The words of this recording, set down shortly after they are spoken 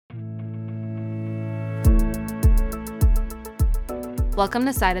Welcome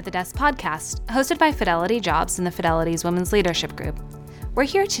to Side of the Desk podcast, hosted by Fidelity Jobs and the Fidelity's Women's Leadership Group. We're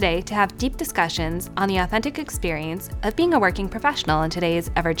here today to have deep discussions on the authentic experience of being a working professional in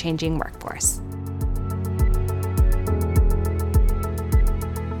today's ever-changing workforce.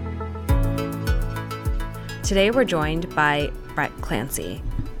 Today we're joined by Brett Clancy.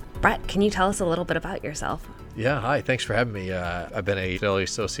 Brett, can you tell us a little bit about yourself? Yeah, hi. Thanks for having me. I've been a Fidelity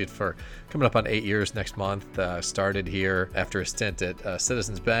associate for coming up on 8 years next month. Started here after a stint at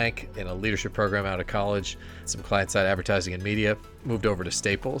Citizens Bank in a leadership program out of college, some client-side advertising and media. Moved over to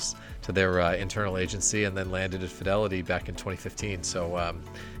Staples, to their internal agency, and then landed at Fidelity back in 2015. So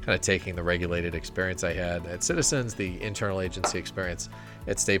kind of taking the regulated experience I had at Citizens, the internal agency experience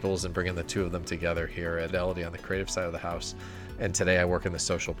at Staples, and bringing the two of them together here at Fidelity on the creative side of the house. And today I work in the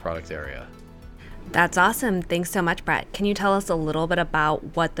social product area. That's awesome. Thanks so much, Brett. Can you tell us a little bit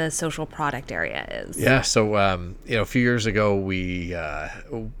about what the social product area is? Yeah, so a few years ago we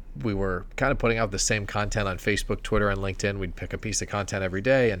were kind of putting out the same content on Facebook, Twitter, and LinkedIn. We'd pick a piece of content every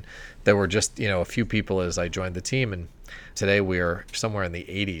day, and there were just a few people as I joined the team, and today we're somewhere in the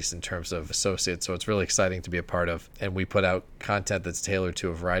 80s in terms of associates, so it's really exciting to be a part of. And we put out content that's tailored to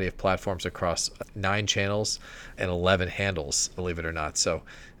a variety of platforms across 9 channels and 11 handles, believe it or not. So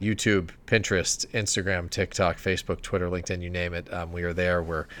YouTube, Pinterest, Instagram, TikTok, Facebook, Twitter, LinkedIn, you name it. We are there.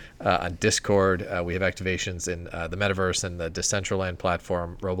 We're on Discord. We have activations in the Metaverse and the Decentraland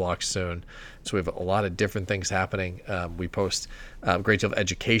platform, Roblox soon. So we have a lot of different things happening. We post a great deal of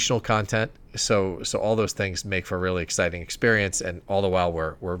educational content. So all those things make for a really exciting experience. And all the while,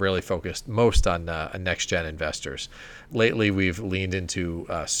 we're really focused most on next-gen investors. Lately, we've leaned into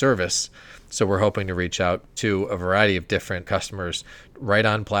service. So we're hoping to reach out to a variety of different customers right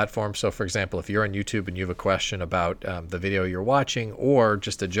on platform. So for example, if you're on YouTube and you have a question about the video you're watching or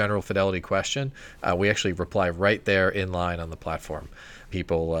just a general Fidelity question, we actually reply right there in line on the platform.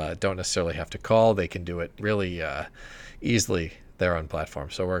 People don't necessarily have to call. They can do it really easily there on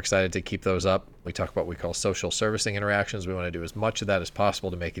platform. So we're excited to keep those up. We talk about what we call social servicing interactions. We want to do as much of that as possible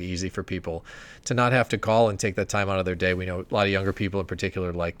to make it easy for people to not have to call and take that time out of their day. We know a lot of younger people in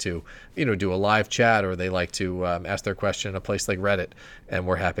particular like to, do a live chat, or they like to ask their question in a place like Reddit, and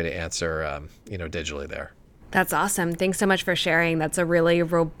we're happy to answer, digitally there. That's awesome. Thanks so much for sharing. That's a really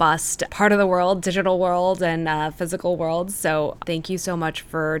robust part of the world, digital world and physical world. So thank you so much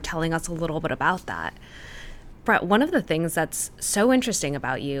for telling us a little bit about that. Brett, one of the things that's so interesting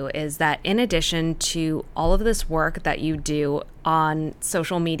about you is that in addition to all of this work that you do on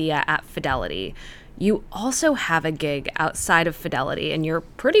social media at Fidelity, you also have a gig outside of Fidelity, and you're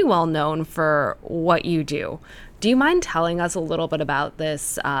pretty well known for what you do. Do you mind telling us a little bit about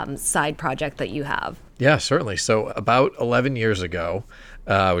this side project that you have? Yeah, certainly. So about 11 years ago,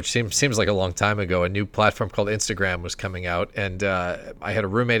 which seems like a long time ago, a new platform called Instagram was coming out. And I had a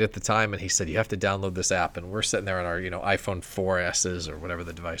roommate at the time, and he said, you have to download this app. And we're sitting there on our iPhone 4S's or whatever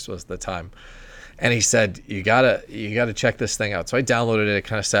the device was at the time. And he said, you gotta check this thing out. So I downloaded it. It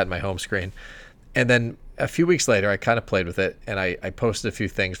kind of sat in my home screen. And then a few weeks later, I kind of played with it, and I posted a few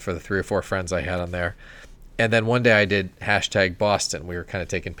things for the 3 or 4 friends I had on there. And then one day I did #Boston. We were kind of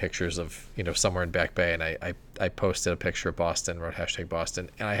taking pictures of, somewhere in Back Bay, and I posted a picture of Boston, wrote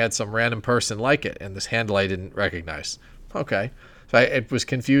 #Boston, and I had some random person like it, and this handle I didn't recognize. Okay. So I was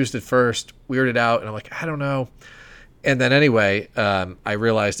confused at first, weirded out, and I'm like, I don't know. And then anyway, I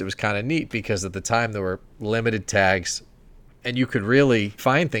realized it was kind of neat because at the time there were limited tags, and you could really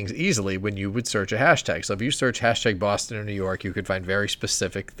find things easily when you would search a hashtag. So if you search #Boston or New York, you could find very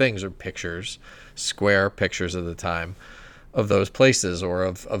specific things or pictures, square pictures at the time, of those places or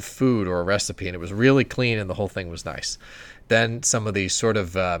of food or a recipe. And it was really clean, and the whole thing was nice. Then some of these sort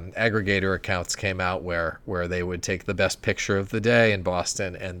of aggregator accounts came out where they would take the best picture of the day in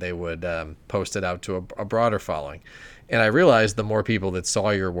Boston, and they would post it out to a broader following. And I realized the more people that saw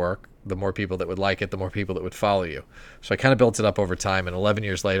your work, the more people that would like it, the more people that would follow you. So I kind of built it up over time. And 11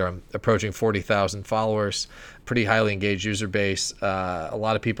 years later, I'm approaching 40,000 followers, pretty highly engaged user base, a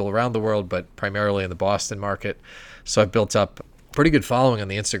lot of people around the world, but primarily in the Boston market. So I've built up pretty good following on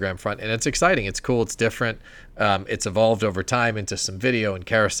the Instagram front, and it's exciting. It's cool. It's different. It's evolved over time into some video and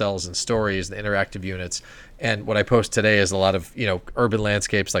carousels and stories and interactive units. And what I post today is a lot of, urban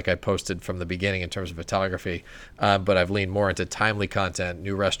landscapes like I posted from the beginning in terms of photography. But I've leaned more into timely content,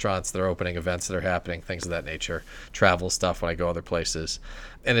 new restaurants that are opening, events that are happening, things of that nature, travel stuff when I go other places.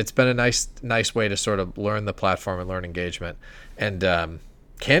 And it's been a nice way to sort of learn the platform and learn engagement. And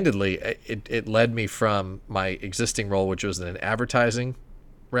candidly, it led me from my existing role, which was in an advertising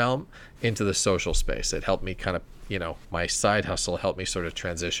realm, into the social space. It helped me kind of, my side hustle helped me sort of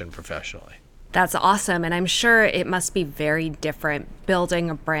transition professionally. That's awesome. And I'm sure it must be very different building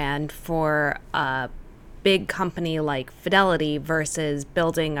a brand for a big company like Fidelity versus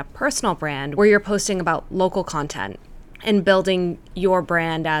building a personal brand where you're posting about local content and building your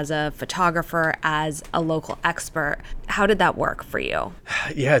brand as a photographer, as a local expert. How did that work for you?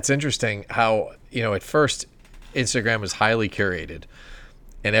 Yeah, it's interesting how, at first Instagram was highly curated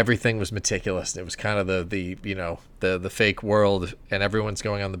and everything was meticulous. It was kind of the fake world, and everyone's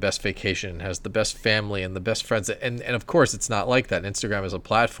going on the best vacation, has the best family and the best friends. And of course it's not like that. Instagram as a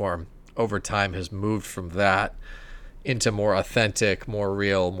platform over time has moved from that into more authentic, more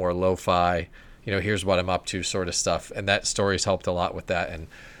real, more lo-fi, here's what I'm up to sort of stuff. And that story's helped a lot with that. And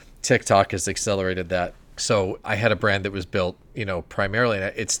TikTok has accelerated that. So I had a brand that was built, primarily,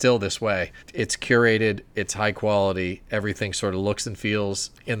 and it's still this way. It's curated, it's high quality, everything sort of looks and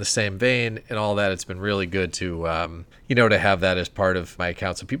feels in the same vein and all that. It's been really good to, to have that as part of my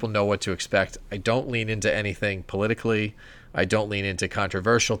account so people know what to expect. I don't lean into anything politically. I don't lean into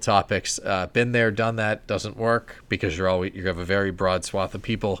controversial topics. Been there, done that. Doesn't work because you have a very broad swath of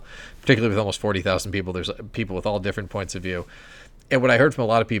people, particularly with almost 40,000 people. There's people with all different points of view. And what I heard from a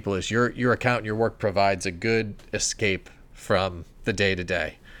lot of people is your account and your work provides a good escape from the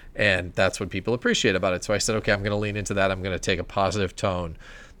day-to-day. And that's what people appreciate about it. So I said, okay, I'm going to lean into that. I'm going to take a positive tone,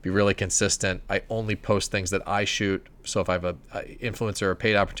 be really consistent. I only post things that I shoot. So if I have a influencer or a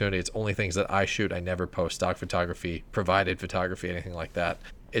paid opportunity, it's only things that I shoot. I never post stock photography, provided photography, anything like that.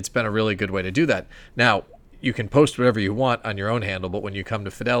 It's been a really good way to do that. Now, you can post whatever you want on your own handle, but when you come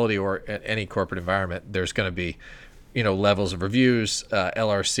to Fidelity or any corporate environment, there's going to be levels of reviews,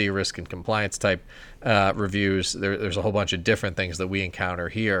 LRC, risk and compliance type reviews. There's a whole bunch of different things that we encounter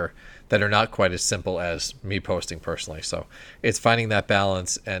here that are not quite as simple as me posting personally. So it's finding that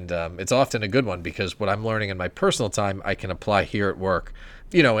balance, and it's often a good one because what I'm learning in my personal time, I can apply here at work,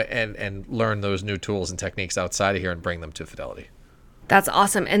 and learn those new tools and techniques outside of here and bring them to Fidelity. That's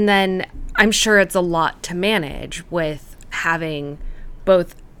awesome. And then I'm sure it's a lot to manage with having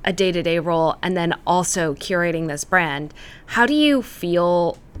both a day-to-day role and then also curating this brand. How do you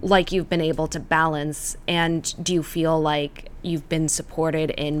feel like you've been able to balance, and do you feel like you've been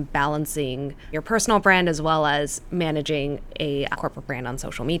supported in balancing your personal brand as well as managing a corporate brand on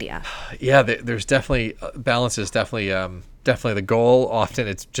social media? Yeah, there's definitely balance is definitely the goal. Often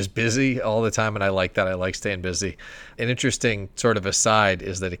it's just busy all the time, and I like that. I like staying busy. An interesting sort of aside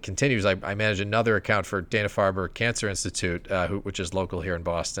is that it continues. I manage another account for Dana-Farber Cancer Institute, which is local here in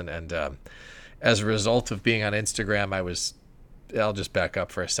Boston. And as a result of being on Instagram, I'll just back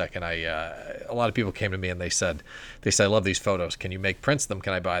up for a second. A lot of people came to me and they said, I love these photos. Can you make prints them?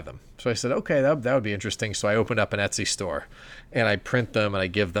 Can I buy them? So I said, okay, that would be interesting. So I opened up an Etsy store and I print them and I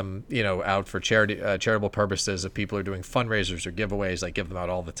give them, out for charitable purposes. If people are doing fundraisers or giveaways, I give them out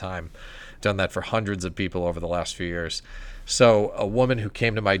all the time. Done that for hundreds of people over the last few years. So a woman who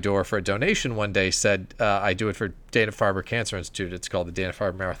came to my door for a donation one day said, I do it for Dana-Farber Cancer Institute. It's called the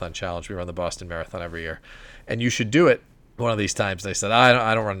Dana-Farber Marathon Challenge. We run the Boston Marathon every year. And you should do it one of these times. They said,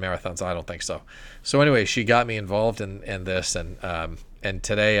 I don't run marathons. I don't think so. So anyway, she got me involved in this. And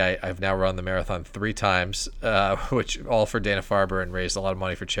today I've now run the marathon 3 times, which all for Dana-Farber, and raised a lot of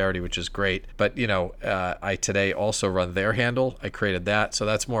money for charity, which is great. But, I today also run their handle. I created that. So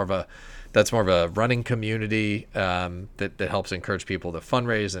that's more of a running community that helps encourage people to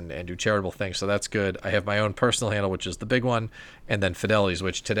fundraise and do charitable things. So that's good. I have my own personal handle, which is the big one, and then Fidelity's,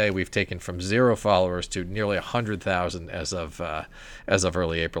 which today we've taken from 0 followers to nearly 100,000 as of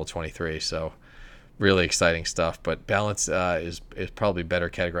early April 23. So really exciting stuff. But balance is probably better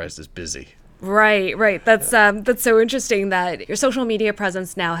categorized as busy. Right. That's so interesting that your social media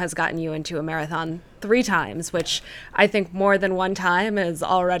presence now has gotten you into a marathon 3 times, which I think more than one time is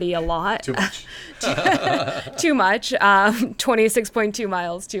already a lot. Too much. Too much. 26.2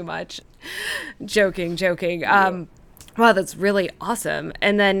 miles, too much. Joking. Yeah. Wow, that's really awesome.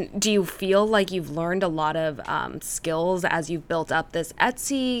 And then do you feel like you've learned a lot of skills as you've built up this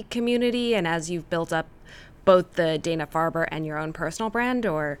Etsy community and as you've built up both the Dana-Farber and your own personal brand?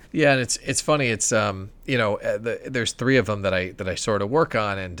 Or yeah, and it's funny. It's there's 3 of them that I sort of work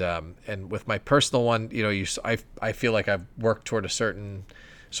on, and with my personal one, I feel like I've worked toward a certain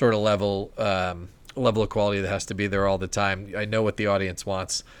sort of level of quality that has to be there all the time. I know what the audience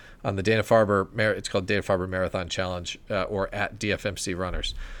wants. On the Dana-Farber, it's called Dana-Farber Marathon Challenge, or at DFMC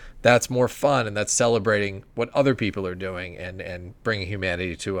Runners. That's more fun, and that's celebrating what other people are doing and bringing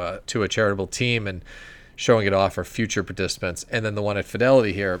humanity to a charitable team and showing it off for future participants. And then the one at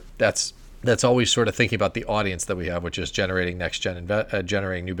Fidelity here, that's that's always sort of thinking about the audience that we have, which is generating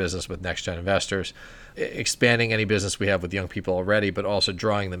generating new business with next gen investors, expanding any business we have with young people already, but also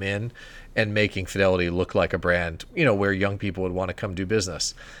drawing them in and making Fidelity look like a brand, where young people would want to come do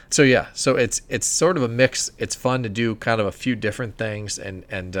business. So yeah, so it's sort of a mix. It's fun to do kind of a few different things, and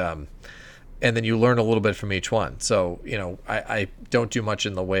then you learn a little bit from each one. So, I don't do much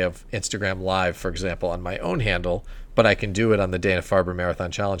in the way of Instagram Live, for example, on my own handle, but I can do it on the Dana-Farber Marathon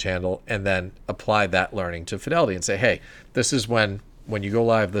Challenge handle and then apply that learning to Fidelity and say, hey, this is when you go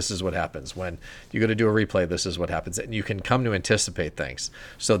live, this is what happens. When you go to do a replay, this is what happens. And you can come to anticipate things.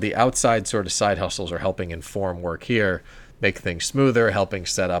 So the outside sort of side hustles are helping inform work here, make things smoother, helping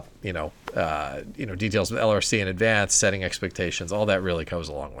set up, details with LRC in advance, setting expectations. All that really goes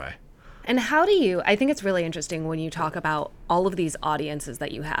a long way. And I think it's really interesting when you talk about all of these audiences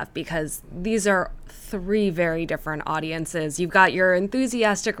that you have, because these are 3 very different audiences. You've got your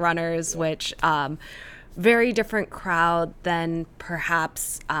enthusiastic runners, which very different crowd than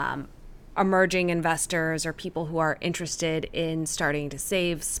perhaps emerging investors or people who are interested in starting to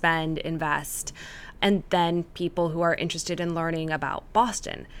save, spend, invest, and then people who are interested in learning about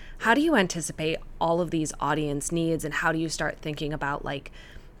Boston. How do you anticipate all of these audience needs, and how do you start thinking about,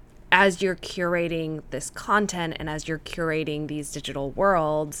 as you're curating this content and as you're curating these digital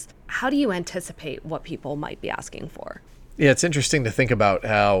worlds, how do you anticipate what people might be asking for? Yeah, it's interesting to think about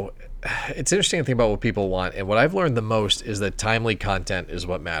what people want. And what I've learned the most is that timely content is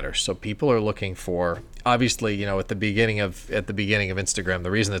what matters. So people are looking for, obviously, at the beginning of Instagram,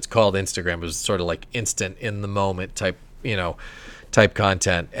 the reason it's called Instagram was sort of like instant, in the moment type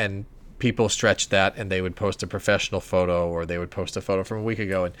content. And people stretch that, and they would post a professional photo, or they would post a photo from a week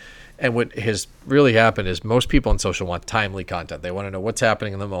ago. And what has really happened is most people on social want timely content. They want to know what's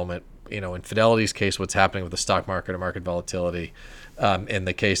happening in the moment. In Fidelity's case, what's happening with the stock market or market volatility. In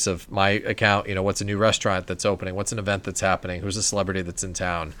the case of my account, what's a new restaurant that's opening, what's an event that's happening, who's a celebrity that's in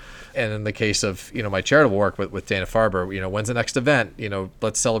town. And in the case of, my charitable work with Dana-Farber, when's the next event?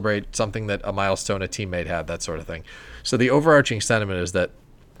 Let's celebrate something, that a milestone a teammate had, that sort of thing. So the overarching sentiment is that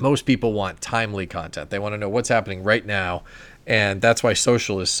most people want timely content. They want to know what's happening right now, and that's why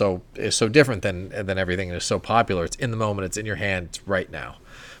social is so different than everything, and is so popular. It's in the moment. It's in your hand. It's right now.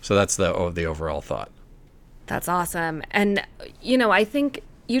 So that's the overall thought. That's awesome. And I think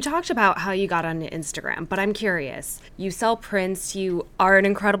you talked about how you got on Instagram, but I'm curious. You sell prints. You are an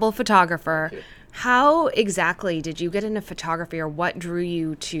incredible photographer. How exactly did you get into photography, or what drew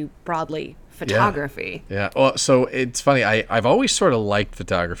you to broadly photography? Yeah. Well, so it's funny. I've always sort of liked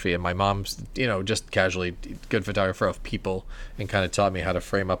photography, and my mom's, just casually good photographer of people, and kind of taught me how to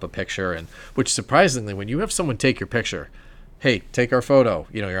frame up a picture. And which, surprisingly, when you have someone take your picture, hey, take our photo,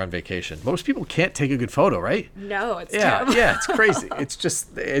 you're on vacation. Most people can't take a good photo, right? No, it's terrible. Yeah, it's crazy.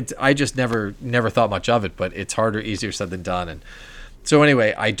 I just never thought much of it, but it's harder, easier said than done. And so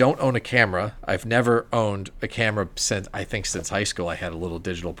anyway, I don't own a camera. I've never owned a camera since high school. I had a little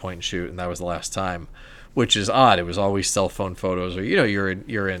digital point and shoot, and that was the last time, which is odd. It was always cell phone photos, or you're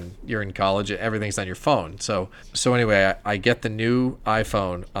in college, everything's on your phone. So anyway, I get the new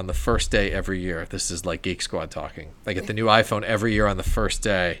iPhone on the first day every year. This is like Geek Squad talking. I get the new iPhone every year on the first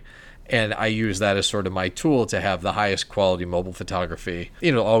day. And I use that as sort of my tool to have the highest quality mobile photography.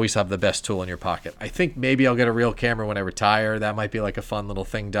 Always have the best tool in your pocket. I think maybe I'll get a real camera when I retire. That might be like a fun little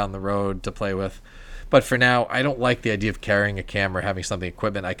thing down the road to play with. But for now, I don't like the idea of carrying a camera, having something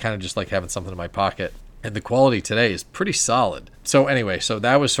equipment. I kind of just like having something in my pocket. And the quality today is pretty solid. So anyway, so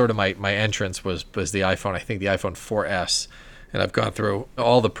that was sort of my entrance was the iPhone. I think the iPhone 4S. And I've gone through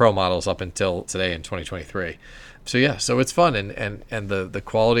all the Pro models up until today in 2023. So yeah, so it's fun, and the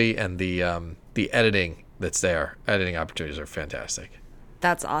quality and the editing that's there, editing opportunities are fantastic.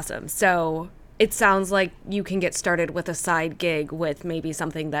 That's awesome. So it sounds like you can get started with a side gig with maybe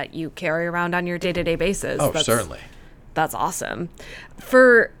something that you carry around on your day-to-day basis. Oh, certainly. That's awesome.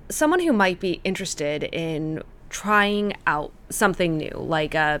 For someone who might be interested in trying out something new,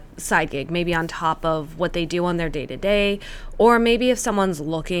 like a side gig, maybe on top of what they do on their day-to-day, or maybe if someone's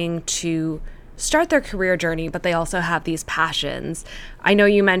looking to start their career journey, but they also have these passions. I know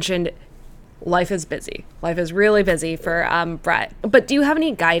you mentioned life is busy. Life is really busy for Brett. But do you have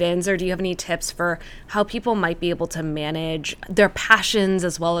any guidance, or do you have any tips for how people might be able to manage their passions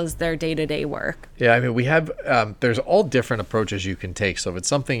as well as their day-to-day work? Yeah, I mean, we have, there's all different approaches you can take. So if it's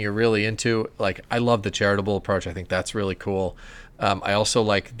something you're really into, like I love the charitable approach. I think that's really cool. I also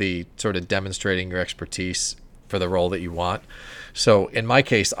like the sort of demonstrating your expertise for the role that you want. So in my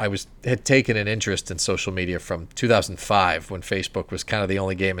case, had taken an interest in social media from 2005 when Facebook was kind of the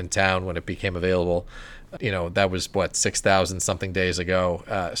only game in town when it became available. That was 6,000 something days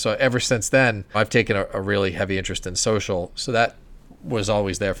ago. So ever since then, I've taken a really heavy interest in social. So that was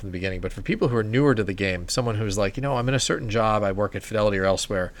always there from the beginning. But for people who are newer to the game, someone who's like, I'm in a certain job, I work at Fidelity or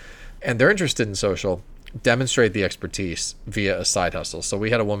elsewhere, and they're interested in social, demonstrate the expertise via a side hustle. So we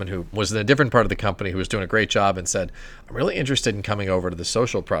had a woman who was in a different part of the company who was doing a great job and said, I'm really interested in coming over to the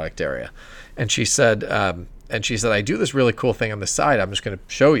social product area. And she said, I do this really cool thing on the side. I'm just going to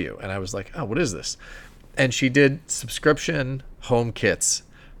show you. And I was like, oh, what is this? And she did subscription home kits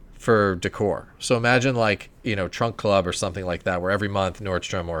for decor. So imagine Trunk Club or something like that, where every month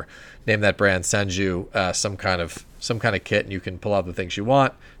Nordstrom or name that brand sends you some kind of kit, and you can pull out the things you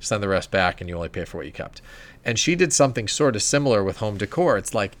want, send the rest back, and you only pay for what you kept. And she did something sort of similar with home decor.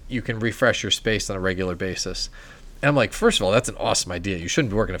 It's like you can refresh your space on a regular basis. And I'm like, first of all, that's an awesome idea. You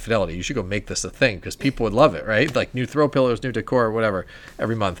shouldn't be working at Fidelity. You should go make this a thing because people would love it, right? Like new throw pillows, new decor, whatever,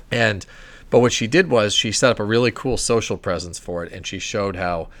 every month. But what she did was she set up a really cool social presence for it, and she showed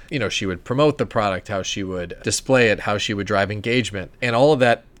how, she would promote the product, how she would display it, how she would drive engagement, and all of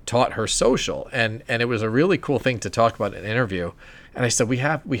that taught her social. And it was a really cool thing to talk about in an interview. And I said, we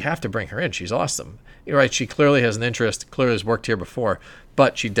have to bring her in. She's awesome. You're right. She clearly has an interest, clearly has worked here before,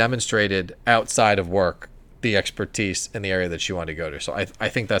 but she demonstrated outside of work the expertise in the area that she wanted to go to. So I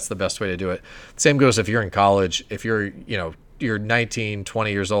think that's the best way to do it. Same goes if you're in college, if you're 19,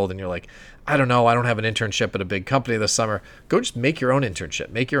 20 years old and you're like, I don't know, I don't have an internship at a big company this summer. Go just make your own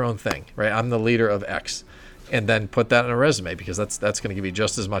internship, make your own thing, right? I'm the leader of X. And then put that in a resume because that's going to give you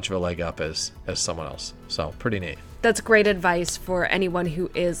just as much of a leg up as someone else. So pretty neat. That's great advice for anyone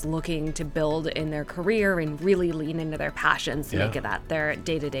who is looking to build in their career and really lean into their passions to make it that their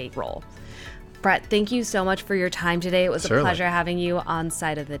day-to-day role. Brett, thank you so much for your time today. It was a pleasure having you on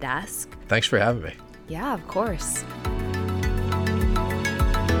Side of the Desk. Thanks for having me. Yeah, of course.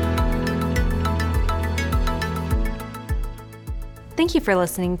 Thank you for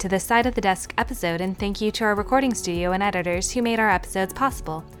listening to this Side of the Desk episode, and thank you to our recording studio and editors who made our episodes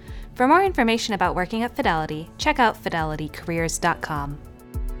possible. For more information about working at Fidelity, check out fidelitycareers.com.